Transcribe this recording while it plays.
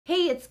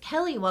Hey, it's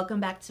Kelly. Welcome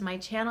back to my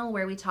channel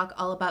where we talk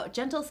all about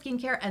gentle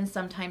skincare and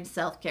sometimes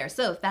self-care.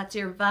 So if that's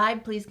your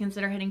vibe, please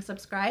consider hitting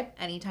subscribe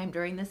anytime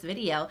during this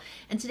video.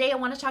 And today I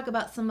want to talk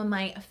about some of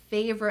my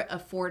favorite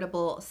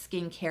affordable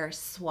skincare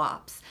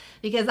swaps.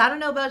 Because I don't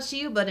know about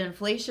you, but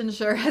inflation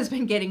sure has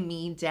been getting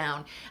me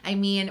down. I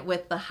mean,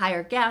 with the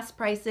higher gas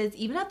prices,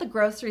 even at the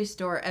grocery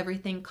store,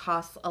 everything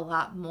costs a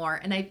lot more.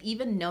 And I've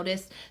even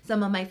noticed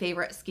some of my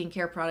favorite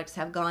skincare products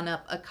have gone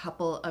up a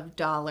couple of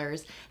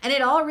dollars. And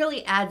it all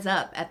really adds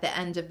up at the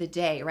end of the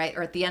day, right?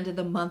 Or at the end of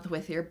the month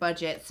with your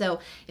budget. So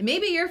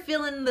maybe you're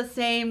feeling the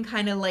same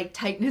kind of like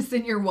tightness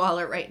in your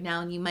wallet right now,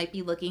 and you might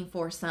be looking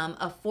for some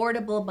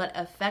affordable but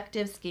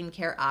effective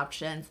skincare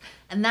options.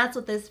 And that's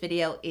what this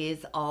video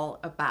is all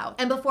about.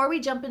 And before we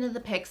jump into the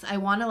picks, I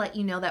want to let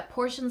you know that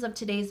portions of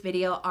today's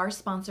video are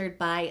sponsored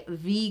by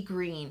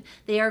Vegreen.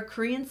 They are a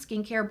Korean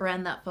skincare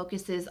brand that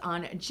focuses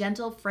on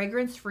gentle,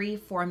 fragrance-free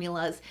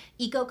formulas,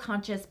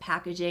 eco-conscious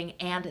packaging,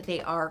 and they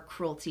are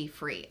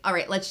cruelty-free. All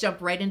right, let's jump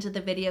right into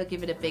the video.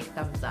 Give it a big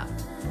thumbs up.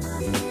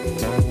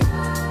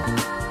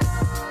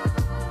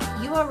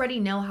 You already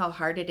know how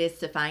hard it is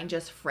to find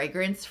just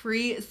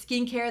fragrance-free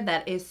skincare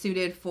that is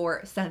suited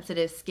for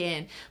sensitive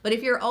skin. But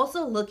if you're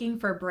also looking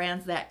for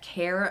brands that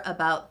care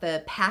about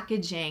the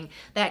packaging,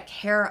 that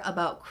care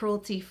about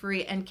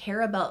cruelty-free, and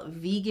care about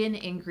vegan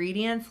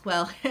ingredients,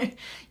 well,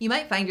 you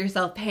might find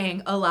yourself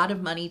paying a lot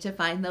of money to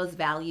find those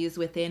values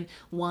within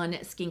one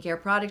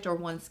skincare product or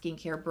one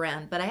skincare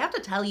brand. But I have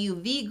to tell you,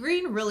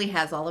 Vegreen really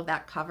has all of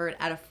that covered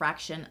at a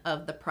fraction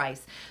of the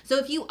price. So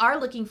if you are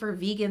looking for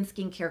vegan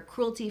skincare,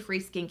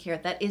 cruelty-free skincare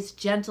that is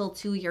gentle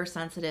to your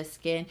sensitive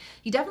skin,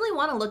 you definitely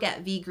want to look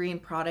at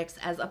Vegreen products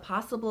as a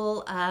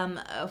possible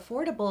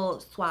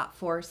affordable swap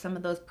for some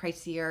of those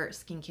pricier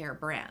skincare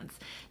brands.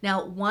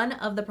 Now, one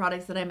of the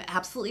products that I'm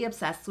absolutely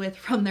obsessed with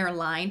from their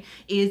line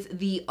is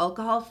the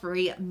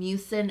alcohol-free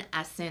Mucin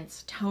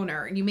Essence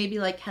Toner. And you may be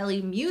like,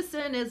 Kelly,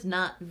 Mucin is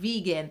not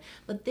vegan,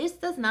 but this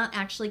does not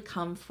actually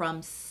come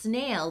from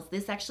snails.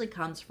 This actually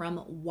comes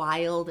from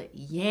wild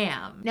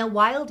yam. Now,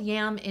 wild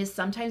yam is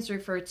sometimes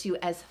referred to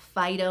as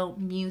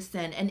phytomucin,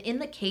 and in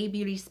the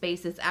K-beauty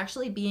space, it's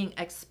actually being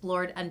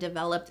explored and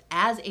developed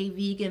as a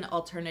vegan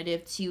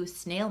alternative to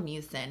snail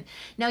mucin.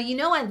 Now, you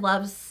know I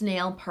love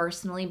snail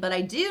personally, but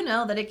I do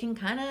know that it can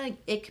kind of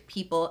ick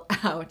people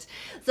out.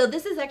 So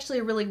this is actually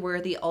a really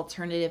worthy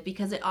alternative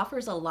because it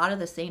offers a lot of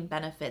the same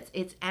benefits.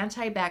 It's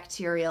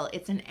antibacterial,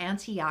 it's an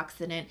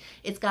antioxidant,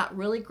 it's got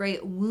really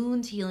great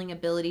wound healing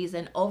abilities,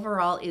 and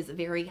overall is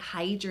very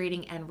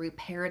hydrating and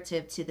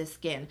reparative to the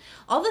skin.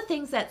 All the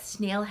things that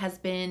snail has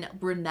been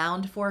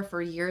renowned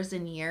for years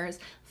and years,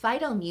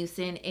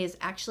 phytomucin is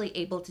actually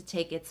able to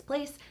take its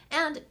place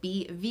and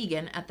be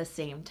vegan at the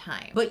same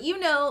time. But you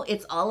know,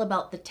 it's all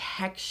about the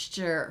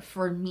texture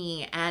for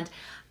me, and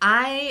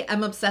I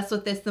am obsessed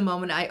with this the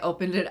moment I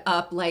opened it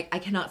up. Like, I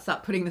cannot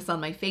stop putting this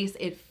on my face.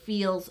 It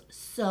feels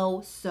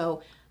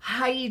so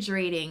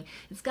hydrating.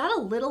 It's got a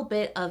little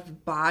bit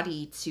of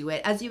body to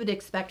it, as you would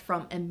expect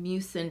from a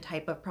mucin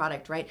type of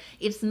product, right?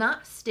 It's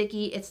not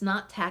sticky, it's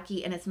not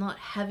tacky, and it's not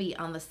heavy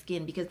on the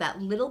skin because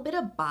that little bit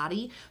of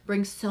body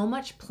brings so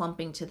much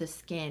plumping to the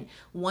skin.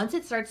 Once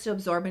it starts to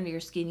absorb into your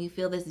skin, you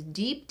feel this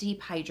deep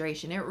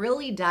hydration. It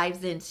really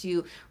dives in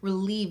to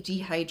relieve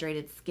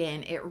dehydrated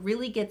skin. It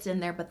really gets in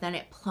there, but then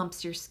it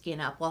plumps your skin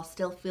up while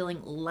still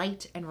feeling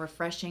light and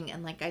refreshing,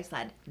 and like I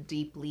said,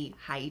 deeply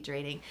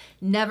hydrating.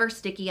 Never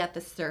sticky at the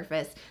surface.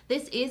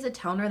 This is a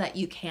toner that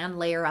you can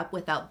layer up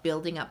without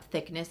building up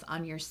thickness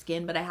on your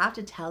skin, but I have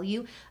to tell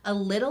you, a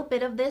little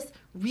bit of this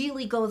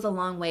really goes a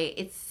long way.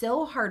 It's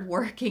so hard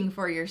working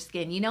for your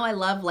skin. You know, I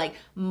love like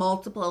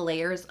multiple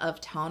layers of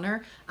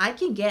toner. I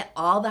can get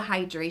all the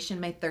hydration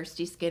my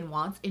thirsty skin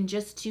wants in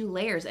just 2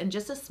 layers and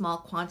just a small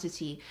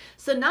quantity.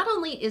 So not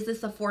only is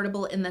this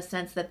affordable in the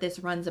sense that this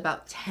runs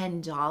about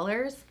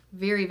 $10,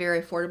 very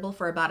affordable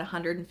for about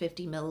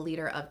 150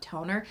 milliliter of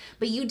toner,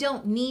 but you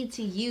don't need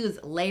to use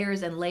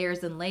layers and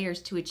layers and layers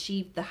to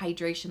achieve the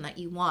hydration that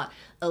you want.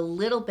 A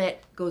little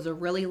bit goes a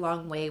really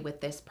long way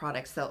with this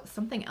product, so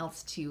something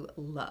else to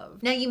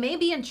love. Now, you may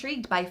be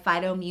intrigued by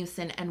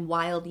phytomucin and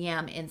wild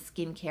yam in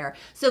skincare,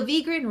 so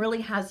Vegreen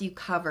really has you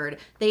covered.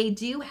 They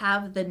do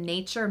have the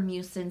Nature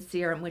Mucin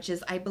Serum, which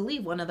is, I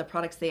believe, one of the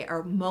products they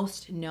are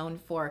most known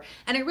for,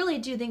 and I really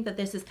do think that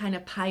this is kind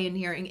of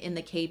pioneering in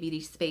the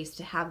K-beauty space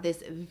to have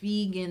this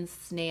vegan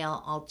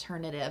snail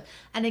alternative.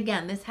 And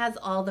again, this has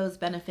all those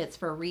benefits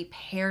for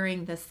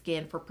repairing the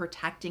skin, for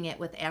protecting it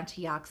with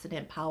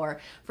antioxidant power,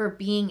 for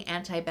being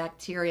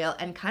antibacterial,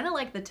 and kind of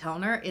like the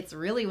toner, it's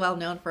really well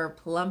known for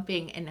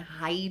plumping and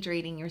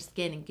hydrating your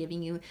skin and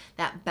giving you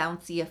that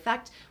bouncy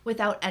effect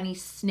without any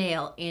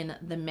snail in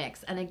the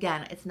mix. And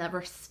again, it's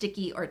never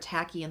sticky or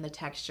tacky in the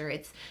texture.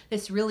 It's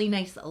this really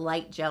nice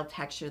light gel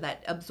texture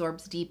that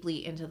absorbs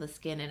deeply into the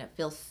skin, and it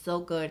feels so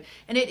good.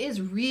 And it is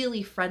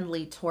really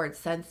friendly towards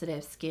sensitive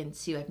sensitive skin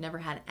too. I've never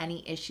had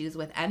any issues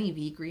with any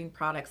Vegreen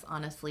products,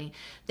 honestly.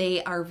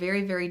 They are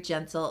very, very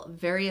gentle,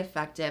 very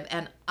effective,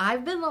 and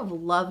I've been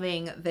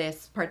loving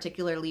this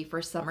particularly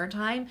for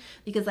summertime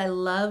because I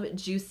love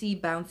juicy,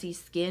 bouncy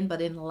skin,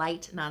 but in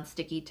light,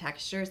 non-sticky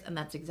textures, and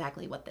that's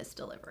exactly what this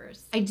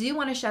delivers. I do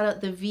want to shout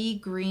out the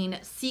Vegreen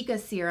Cica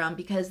Serum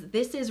because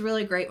this is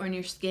really great when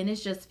your skin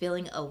is just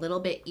feeling a little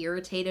bit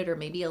irritated or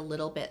maybe a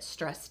little bit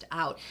stressed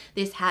out.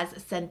 This has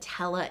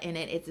centella in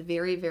it. It's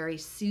very, very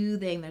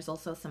soothing. There's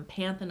also some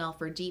panthenol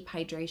for deep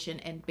hydration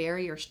and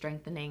barrier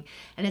strengthening,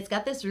 and it's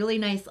got this really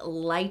nice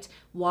light,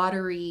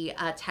 watery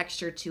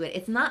texture to it.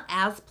 It's not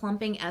as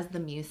plumping as the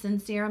Mucin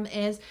serum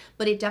is,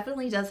 but it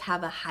definitely does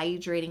have a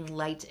hydrating,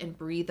 light, and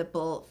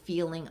breathable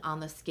feeling on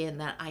the skin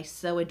that I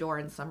so adore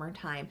in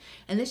summertime.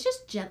 And this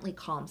just gently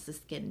calms the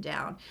skin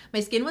down.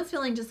 My skin was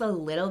feeling just a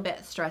little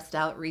bit stressed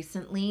out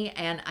recently,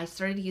 and I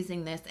started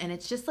using this, and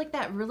it's just like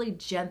that really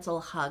gentle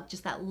hug,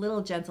 just that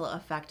little gentle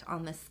effect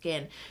on the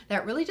skin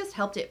that really just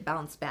helped it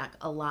bounce back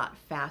a lot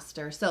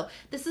faster. So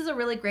this is a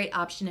really great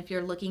option if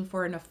you're looking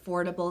for an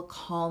affordable,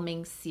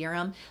 calming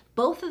serum.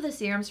 Both of the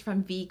serums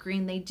from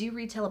Vegreen, they do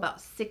retail about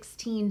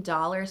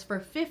 $16 for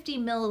 50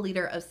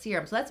 milliliter of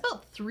serum. So that's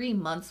about 3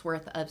 months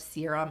worth of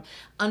serum,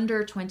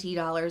 under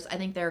 $20. I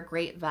think they're a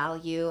great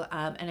value.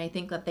 And I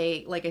think that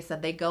they, like I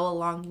said, they go a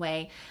long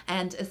way.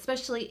 And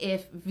especially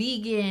if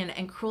vegan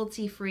and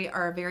cruelty-free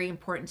are very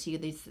important to you,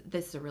 this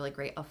is a really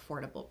great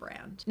affordable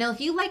brand. Now, if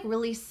you like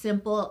really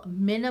simple,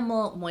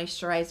 minimal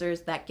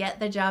moisturizers that get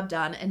the job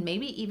done and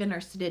maybe even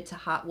are suited to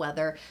hot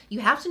weather,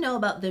 you have to know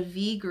about the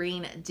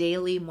Vegreen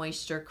Daily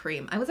Moisture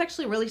Cream. I was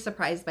actually really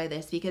surprised by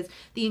this because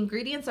the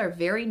ingredients are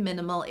very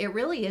minimal. It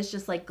really is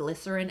just like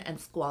glycerin and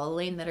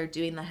squalane that are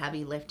doing the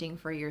heavy lifting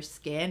for your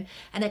skin,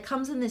 and it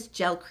comes in this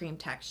gel cream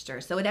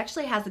texture. So it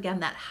actually has, again,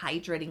 that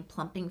hydrating,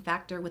 plumping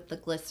factor with the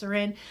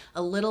glycerin,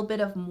 a little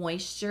bit of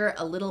moisture,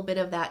 a little bit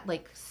of that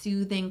like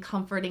soothing,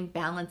 comforting,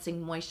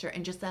 balancing moisture,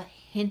 and just a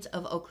hint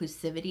of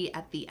occlusivity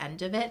at the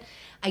end of it.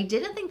 I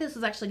didn't think this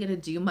was actually going to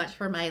do much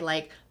for my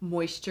like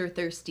moisture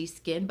thirsty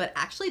skin, but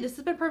actually this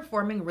has been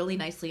performing really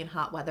nicely in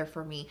hot weather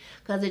for me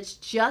because it's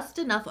just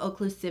enough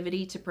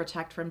occlusivity to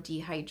protect from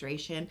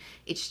dehydration.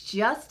 It's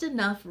just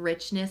enough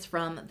richness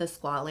from the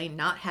squalane,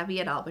 not heavy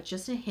at all, but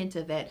just a hint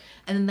of it.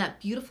 And then that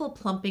beautiful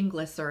plumping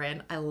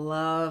glycerin. I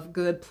love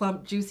good,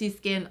 plump, juicy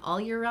skin all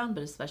year round,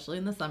 but especially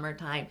in the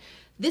summertime.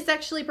 This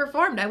actually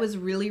performed. I was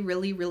really,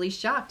 really, really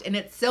shocked. And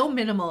it's so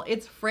minimal.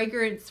 It's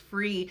fragrance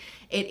free.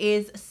 It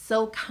is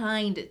so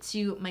kind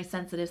to my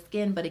sensitive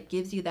skin, but it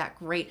gives you that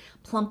great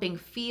plumping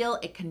feel.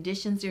 It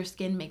conditions your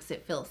skin, makes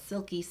it feel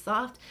silky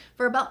soft.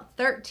 For about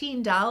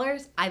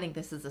 $13, I think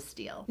this is a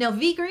steal. Now,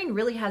 Vegreen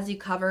really has you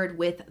covered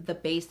with the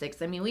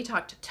basics. I mean, we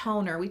talked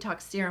toner, we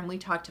talked serum, we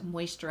talked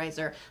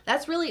moisturizer.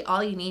 That's really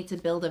all you need to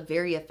build a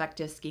very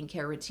effective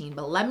skincare routine.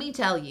 But let me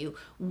tell you,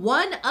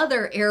 one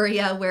other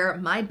area where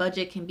my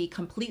budget can be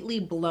completely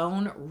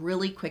blown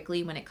really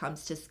quickly when it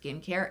comes to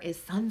skincare is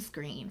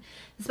sunscreen,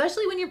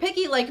 especially when you're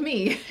picky like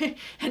me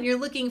and you're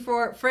looking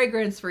for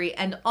fragrance-free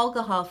and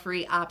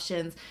alcohol-free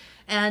options.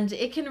 And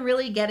it can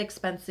really get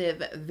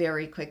expensive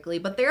very quickly.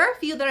 But there are a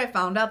few that I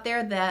found out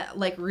there that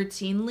like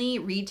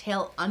routinely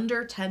retail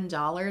under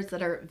 $10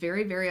 that are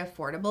very, very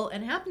affordable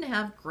and happen to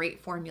have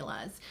great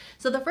formulas.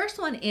 So the first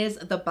one is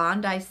the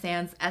Bondi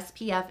Sands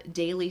SPF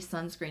Daily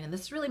Sunscreen. And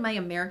this is really my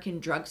American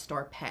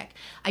drugstore pick.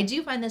 I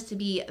do find this to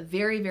be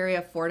very, very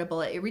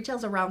affordable. It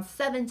retails around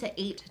 $7 to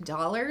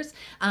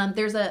 $8.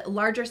 There's a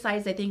larger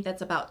size, I think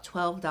that's about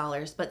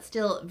 $12, but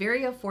still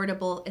very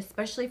affordable,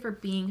 especially for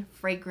being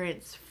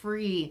fragrance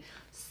free.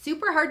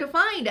 Super hard to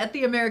find at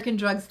the American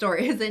drugstore,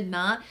 is it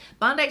not?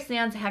 Bondi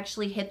Sands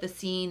actually hit the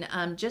scene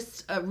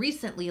just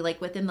recently, like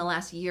within the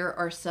last year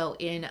or so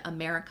in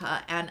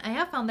America, and I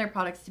have found their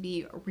products to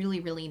be really,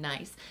 really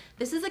nice.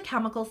 This is a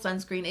chemical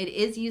sunscreen. It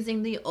is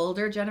using the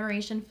older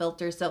generation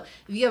filter, so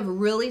if you have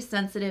really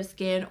sensitive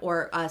skin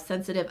or a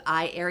sensitive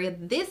eye area,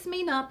 this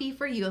may not be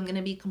for you. I'm going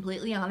to be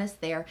completely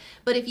honest there,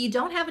 but if you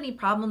don't have any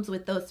problems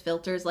with those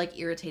filters like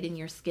irritating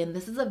your skin,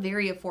 this is a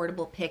very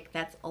affordable pick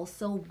that's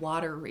also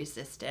water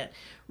resistant.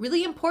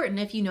 Really important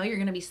if you know you're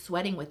going to be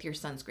sweating with your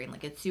sunscreen,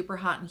 like it's super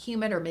hot and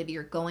humid, or maybe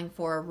you're going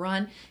for a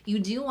run. You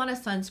do want a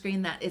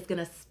sunscreen that is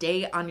going to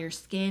stay on your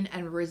skin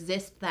and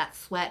resist that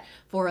sweat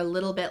for a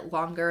little bit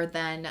longer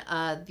than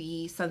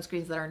the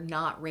sunscreens that are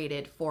not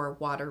rated for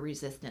water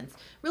resistance.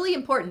 Really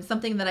important,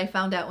 something that I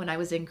found out when I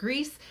was in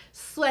Greece,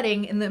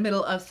 sweating in the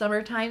middle of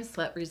summertime,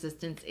 sweat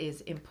resistance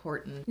is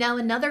important. Now,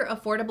 another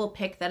affordable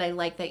pick that I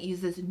like that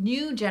uses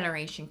new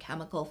generation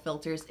chemical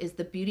filters is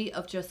the Beauty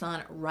of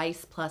Joseon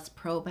Rice Plus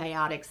Probiotics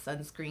Probiotics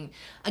sunscreen.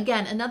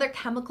 Again, another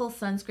chemical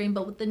sunscreen,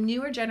 but with the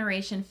newer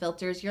generation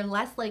filters, you're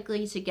less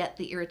likely to get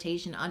the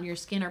irritation on your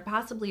skin or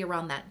possibly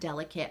around that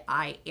delicate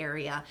eye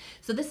area.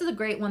 So this is a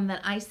great one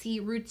that I see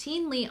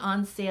routinely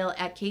on sale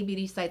at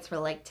K-beauty sites for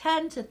like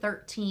 $10 to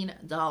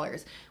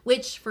 $13,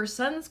 which for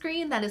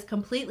sunscreen that is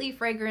completely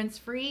fragrance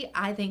free,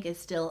 I think is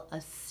still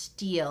a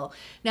steal.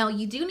 Now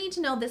you do need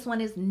to know this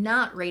one is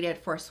not rated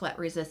for sweat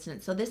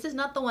resistance. So this is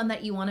not the one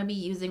that you want to be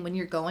using when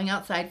you're going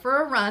outside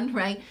for a run,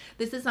 right?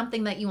 This is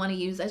something that you want to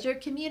use as you're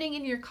commuting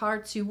in your car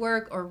to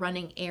work or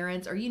running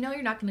errands, or you know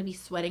you're not going to be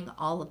sweating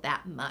all of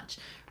that much.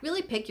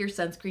 Really pick your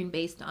sunscreen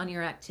based on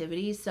your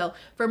activities. So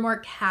for more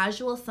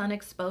casual sun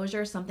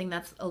exposure, something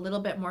that's a little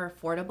bit more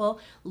affordable,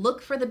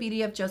 look for the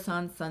Beauty of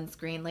Joseon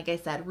sunscreen. Like I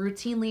said,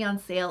 routinely on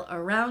sale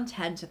around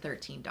 $10 to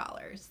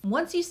 $13.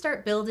 Once you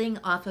start building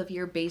off of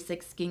your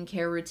basic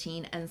skincare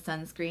routine and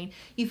sunscreen,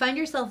 you find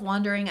yourself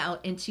wandering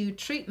out into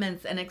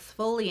treatments and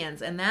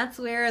exfoliants, and that's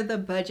where the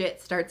budget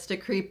starts to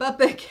creep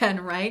up again,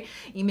 right?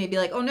 You may be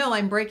like, oh no,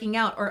 I'm breaking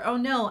out, or oh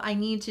no, I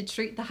need to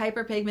treat the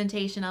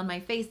hyperpigmentation on my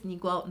face, and you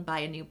go out and buy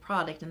a new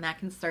product, and that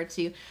can start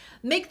to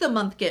make the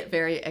month get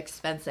very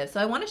expensive. So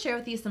I want to share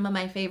with you some of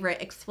my favorite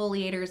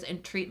exfoliators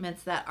and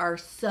treatments that are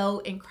so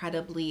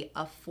incredibly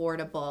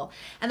affordable.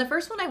 And the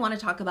first one I want to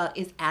talk about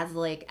is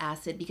azelaic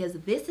acid, because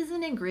this is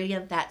an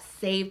ingredient that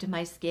saved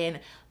my skin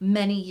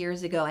many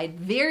years ago. I had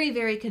very,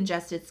 very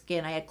congested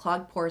skin. I had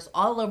clogged pores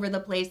all over the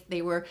place.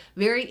 They were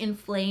very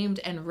inflamed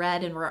and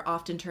red and were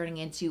often turning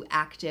into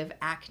active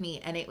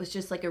acne. And it was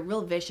just like a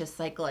real vicious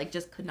cycle. I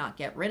just could not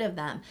get rid of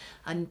them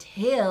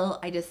until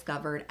I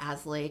discovered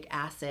azelaic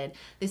acid.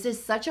 This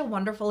is such a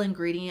wonderful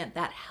ingredient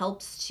that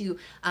helps to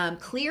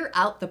clear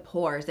out the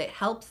pores. It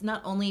helps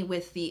not only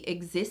with the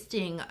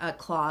existing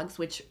clogs,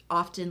 which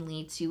often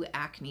lead to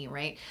acne,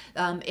 right?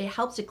 It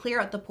helps to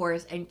clear out the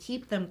pores and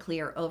keep them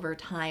clear over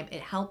time.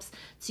 It helps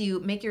to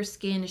make your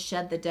skin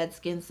shed the dead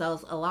skin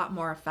cells a lot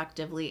more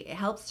effectively. It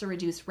helps to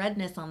reduce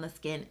redness on the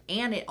skin,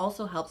 and it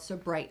also helps to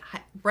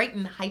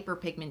brighten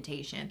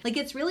hyperpigmentation. Like,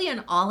 it's really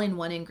an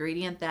all-in-one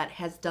ingredient that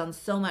has done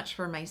so much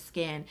for my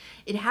skin.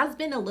 It has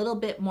been a little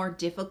bit more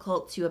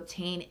difficult to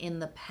obtain in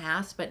the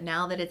past, but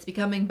now that it's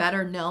becoming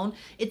better known,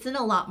 it's in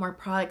a lot more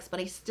products, but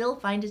I still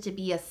find it to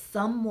be a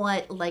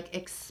somewhat like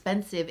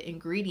expensive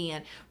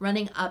ingredient,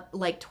 running up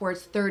like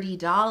towards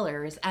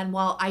 $30. And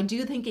while I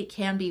do think it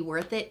can be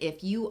worth it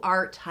if you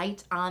are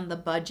tight on the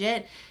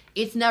budget,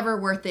 it's never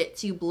worth it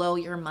to blow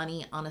your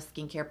money on a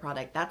skincare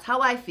product. That's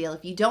how I feel.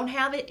 If you don't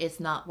have it,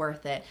 it's not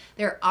worth it.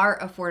 There are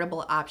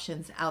affordable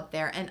options out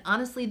there. And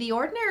honestly, The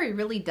Ordinary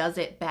really does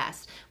it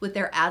best with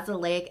their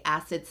azelaic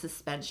acid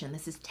suspension.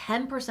 This is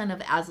 10% of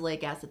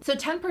azelaic acid. So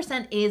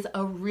 10% is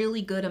a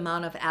really good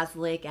amount of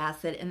azelaic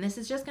acid, and this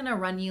is just gonna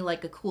run you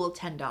like a cool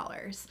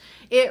 $10.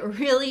 It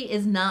really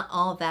is not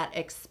all that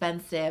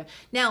expensive.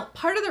 Now,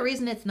 part of the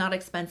reason it's not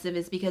expensive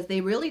is because they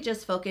really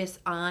just focus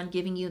on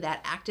giving you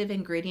that active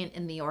ingredient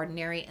in The Ordinary,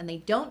 and they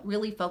don't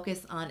really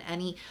focus on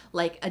any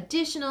like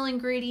additional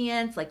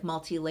ingredients like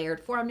multi-layered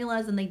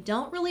formulas, and they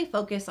don't really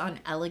focus on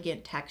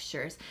elegant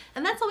textures.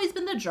 And that's always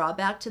been the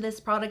drawback to this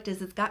product,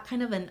 is it's got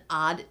kind of an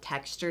odd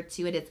texture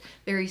to it. It's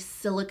very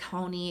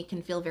silicone-y, it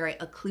can feel very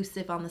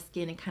occlusive on the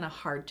skin and kind of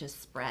hard to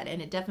spread,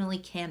 and it definitely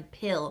can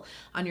pill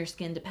on your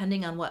skin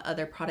depending on what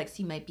other products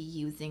you might be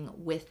using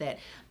with it.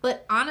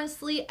 But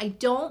honestly, I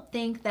don't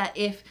think that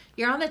if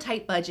you're on a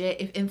tight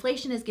budget, if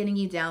inflation is getting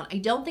you down, I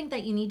don't think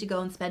that you need to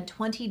go and spend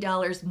 $20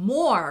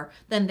 more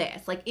than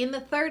this, like in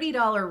the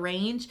 $30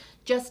 range,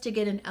 just to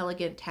get an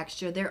elegant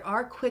texture. There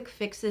are quick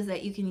fixes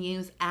that you can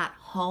use at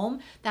home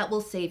that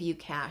will save you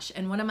cash.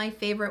 And one of my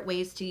favorite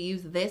ways to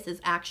use this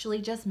is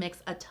actually just mix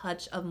a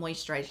touch of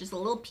moisturizer, just a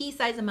little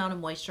pea-sized amount of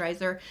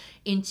moisturizer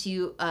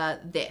into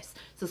this.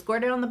 So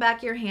squirt it on the back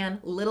of your hand,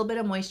 a little bit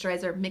of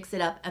moisturizer, mix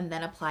it up, and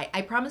then apply.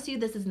 I promise you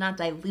this is not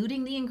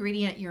diluting the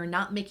ingredient. You're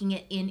not making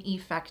it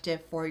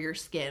ineffective for your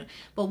skin.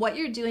 But what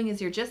you're doing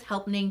is you're just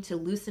helping to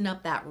loosen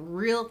up that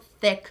real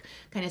thick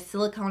kind of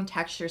silicone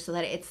texture so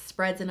that it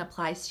spreads and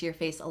applies to your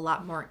face a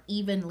lot more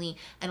evenly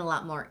and a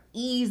lot more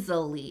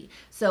easily.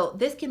 So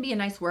this can be a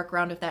nice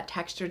workaround if that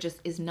texture just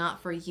is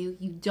not for you.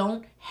 You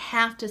don't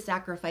have to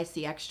sacrifice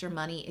the extra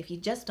money if you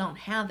just don't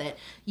have it.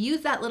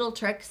 Use that little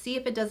trick, see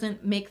if it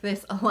doesn't make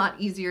this a lot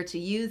easier to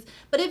use.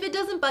 But if it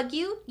doesn't bug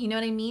you, you know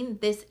what I mean?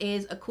 This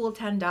is a cool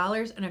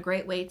 $10 and a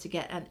great way to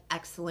get an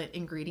excellent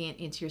ingredient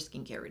into your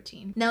skincare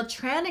routine. Now,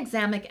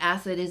 tranexamic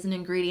acid is an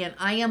ingredient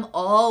I am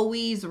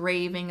always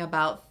raving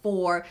about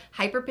for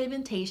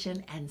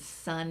hyperpigmentation and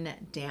sun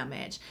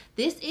damage.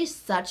 This is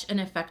such an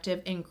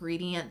effective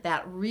ingredient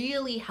that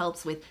really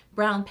helps with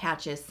brown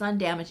patches, sun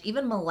damage,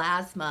 even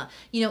melasma.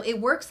 You know, it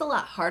works a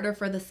lot harder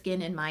for the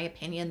skin, in my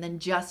opinion, than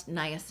just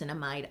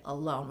niacinamide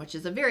alone, which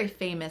is a very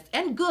famous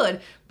and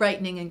good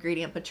brightening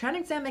ingredient. But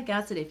tranexamic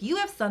acid, if you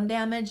have sun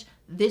damage,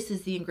 this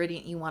is the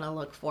ingredient you want to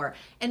look for.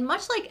 And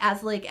much like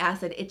azelaic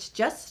acid, it's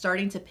just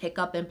starting to pick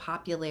up in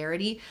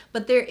popularity,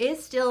 but there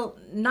is still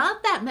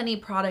not that many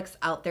products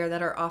out there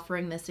that are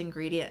offering this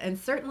ingredient, and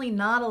certainly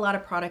not a lot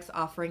of products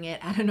offering it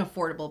at an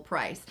affordable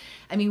price.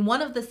 I mean,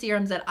 one of the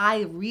serums that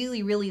I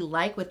really, really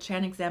like with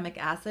tranexamic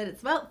acid,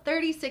 it's about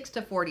 $36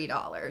 to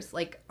 $40,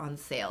 like on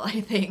sale,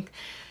 I think.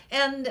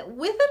 And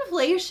with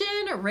inflation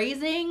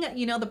raising,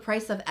 you know, the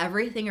price of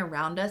everything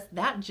around us,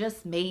 that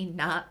just may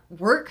not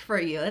work for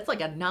you. It's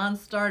like a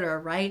non-starter,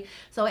 right?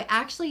 So I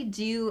actually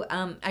do,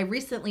 I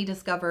recently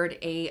discovered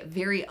a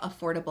very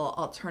affordable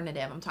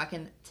alternative. I'm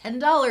talking $10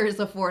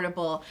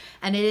 affordable,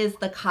 and it is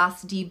the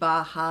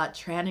Baha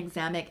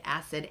tranexamic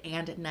acid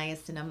and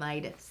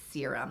niacinamide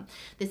serum.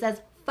 This has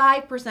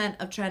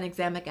 5% of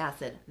tranexamic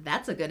acid.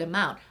 That's a good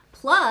amount.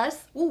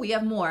 Plus, ooh, we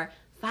have more.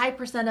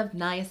 5% of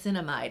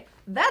niacinamide.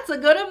 That's a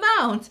good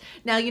amount.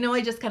 Now, you know,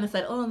 I just kind of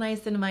said, oh,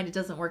 niacinamide, it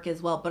doesn't work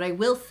as well. But I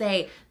will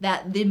say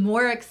that the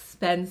more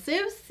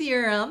expensive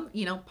serum,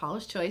 you know,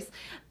 Paula's choice,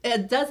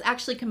 it does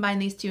actually combine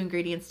these two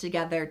ingredients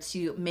together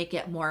to make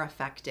it more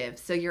effective.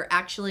 So you're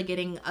actually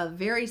getting a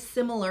very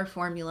similar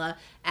formula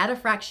at a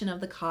fraction of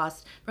the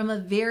cost from a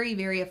very,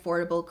 very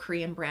affordable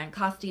Korean brand,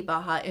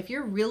 Baha. If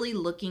you're really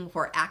looking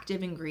for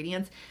active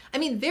ingredients, I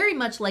mean, very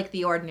much like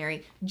The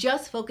Ordinary,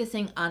 just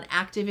focusing on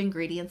active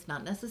ingredients,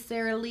 not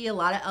necessarily a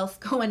lot of else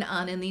going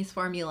on in these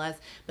formulas.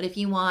 But if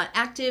you want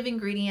active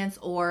ingredients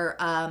or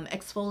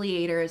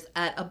exfoliators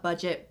at a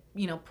budget,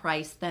 you know,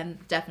 price, then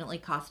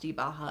definitely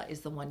Baha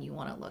is the one you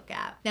want to look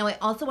at. Now, I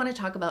also want to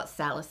talk about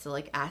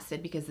salicylic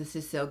acid because this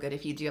is so good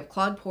if you do have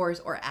clogged pores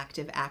or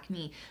active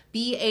acne.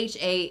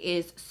 BHA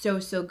is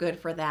so good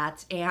for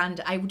that.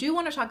 And I do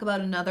want to talk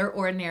about another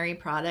Ordinary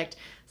product.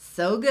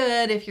 So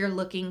good if you're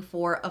looking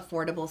for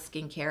affordable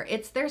skincare.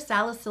 It's their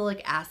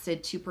salicylic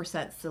acid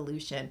 2%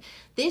 solution.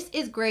 This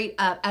is great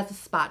as a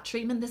spot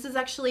treatment. This is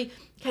actually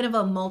kind of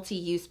a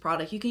multi-use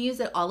product. You can use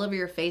it all over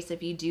your face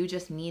if you do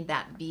just need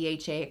that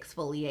BHA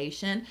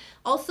exfoliation.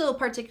 Also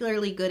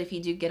particularly good if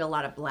you do get a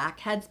lot of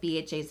blackheads.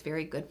 BHA is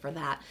very good for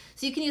that.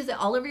 So you can use it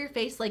all over your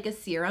face like a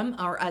serum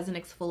or as an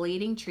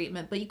exfoliating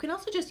treatment, but you can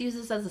also just use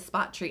this as a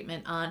spot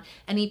treatment on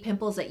any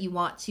pimples that you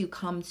want to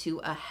come to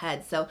a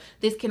head. So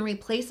this can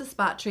replace a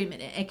spot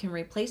treatment. It can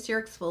replace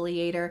your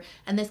exfoliator,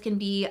 and this can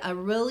be a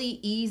really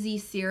easy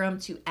serum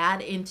to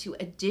add into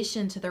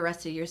addition to the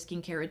rest of your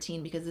skincare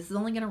routine because this is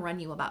only going to run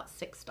you about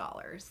 $6.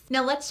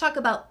 Now let's talk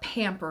about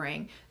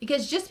pampering,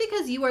 because just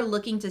because you are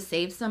looking to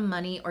save some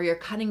money or you're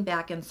cutting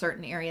back in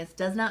certain areas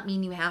does not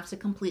mean you have to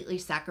completely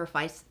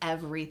sacrifice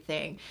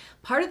everything.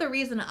 Part of the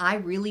reason I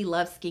really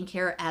love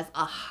skincare as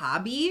a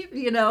hobby,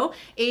 you know,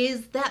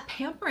 is that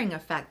pampering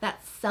effect,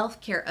 that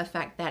self-care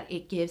effect that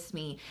it gives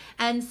me.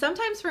 And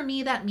sometimes for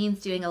me that means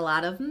doing a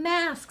lot of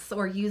masks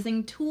or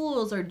using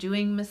tools or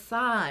doing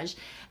massage.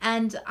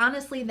 And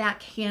honestly,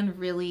 that can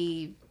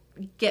really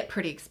get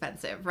pretty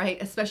expensive,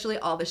 right? Especially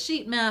all the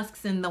sheet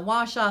masks and the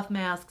wash off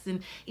masks.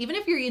 And even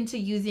if you're into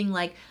using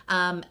like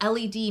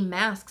LED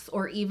masks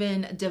or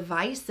even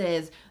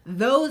devices,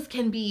 those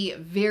can be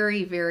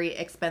very, very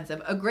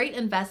expensive. A great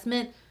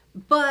investment,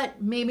 but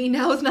maybe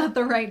now is not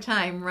the right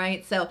time,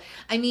 right? So,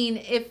 I mean,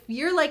 if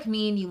you're like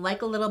me and you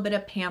like a little bit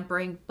of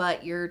pampering,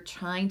 but you're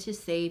trying to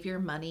save your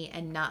money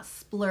and not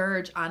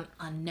splurge on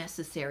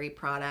unnecessary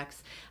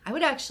products, I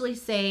would actually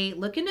say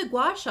look into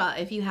Gua Sha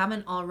if you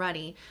haven't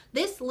already.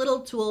 This little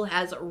tool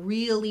has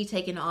really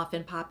taken off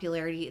in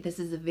popularity. This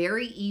is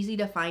very easy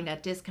to find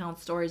at discount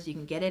stores. You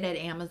can get it at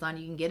Amazon,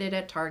 you can get it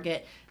at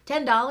Target.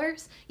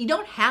 $10. You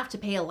don't have to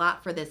pay a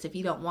lot for this if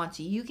you don't want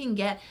to. You can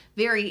get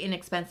very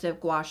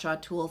inexpensive Gua Sha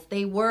tools.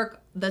 They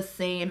work the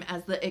same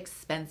as the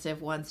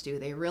expensive ones do.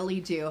 They really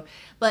do.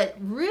 But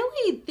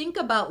really think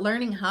about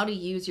learning how to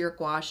use your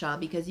Gua Sha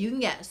because you can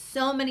get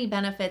so many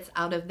benefits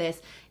out of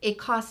this. It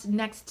costs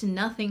next to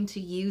nothing to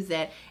use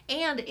it,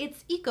 and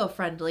it's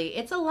eco-friendly.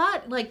 It's a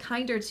lot like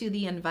kinder to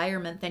the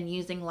environment than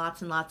using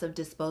lots and lots of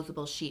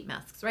disposable sheet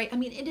masks, right? I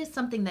mean, it is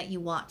something that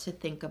you want to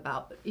think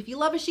about. But if you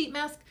love a sheet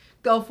mask,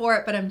 go for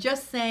it. But I'm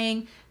just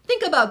saying,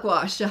 think about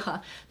Gua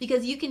Sha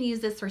because you can use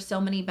this for so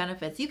many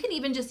benefits. You can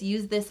even just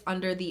use this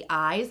under the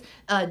eyes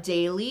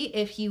daily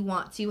if you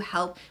want to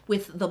help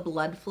with the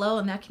blood flow,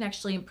 and that can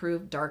actually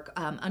improve dark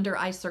under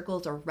eye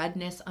circles or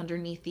redness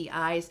underneath the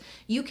eyes.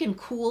 You can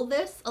cool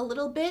this a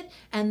little bit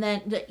and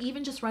then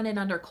even just run it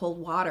under cold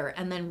water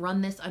and then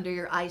run this under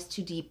your eyes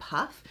to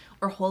depuff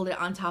or hold it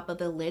on top of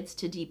the lids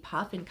to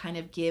depuff and kind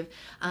of give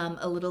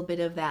a little bit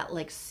of that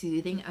like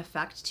soothing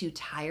effect to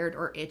tired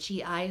or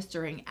itchy eyes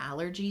during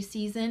allergy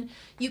season.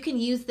 You can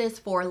use this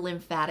for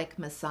lymphatic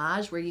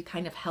massage, where you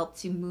kind of help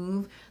to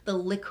move the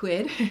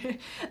liquid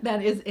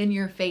that is in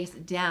your face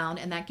down,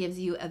 and that gives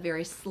you a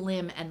very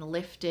slim and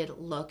lifted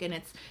look, and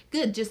it's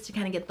good just to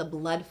kind of get the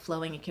blood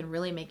flowing. It can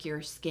really make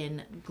your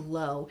skin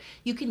glow.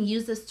 You can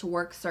use this to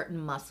work certain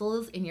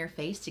muscles in your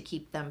face to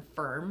keep them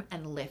firm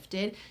and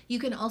lifted. You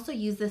can also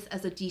use this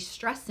as a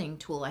de-stressing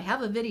tool. I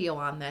have a video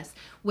on this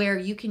where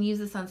you can use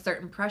this on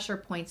certain pressure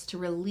points to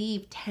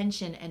relieve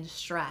tension and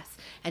stress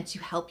and to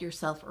help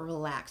yourself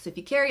relax. So if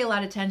you carry a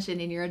lot of tension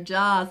in your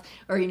jaws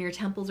or in your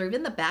temples or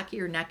even the back of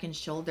your neck and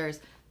shoulders,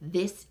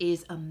 this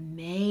is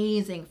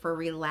amazing for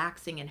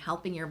relaxing and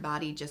helping your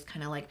body just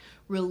kind of like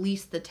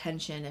release the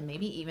tension and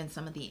maybe even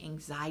some of the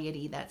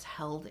anxiety that's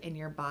held in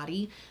your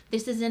body.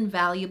 This is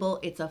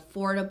invaluable. It's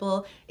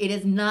affordable. It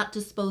is not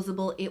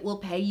disposable. It will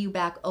pay you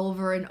back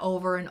over and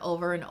over and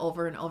over and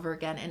over and over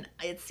again. And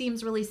it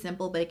seems really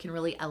simple, but it can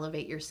really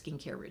elevate your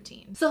skincare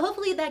routine. So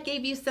hopefully that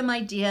gave you some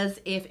ideas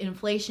if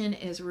inflation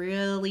is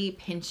really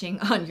pinching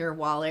on your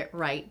wallet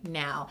right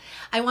now.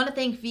 I want to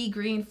thank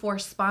Vegreen for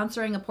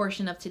sponsoring a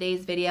portion of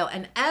today's video,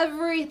 and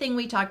everything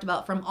we talked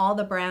about from all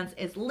the brands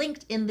is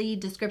linked in the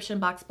description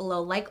box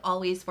below, like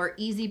always, for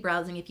easy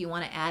browsing if you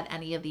want to add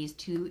any of these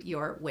to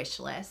your wish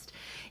list.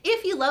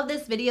 If you love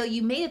this video,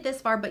 you made it this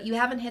far, but you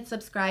haven't hit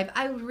subscribe,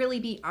 I would really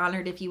be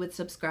honored if you would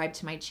subscribe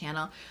to my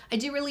channel. I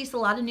do release a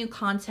lot of new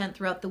content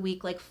throughout the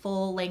week, like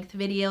full-length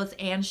videos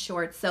and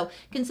shorts, so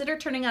consider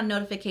turning on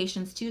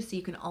notifications too so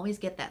you can always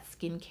get that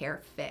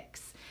skincare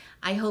fix.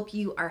 I hope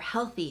you are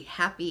healthy,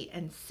 happy,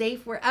 and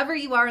safe wherever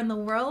you are in the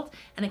world,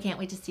 and I can't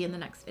wait to see you in the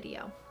next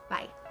video.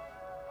 Bye.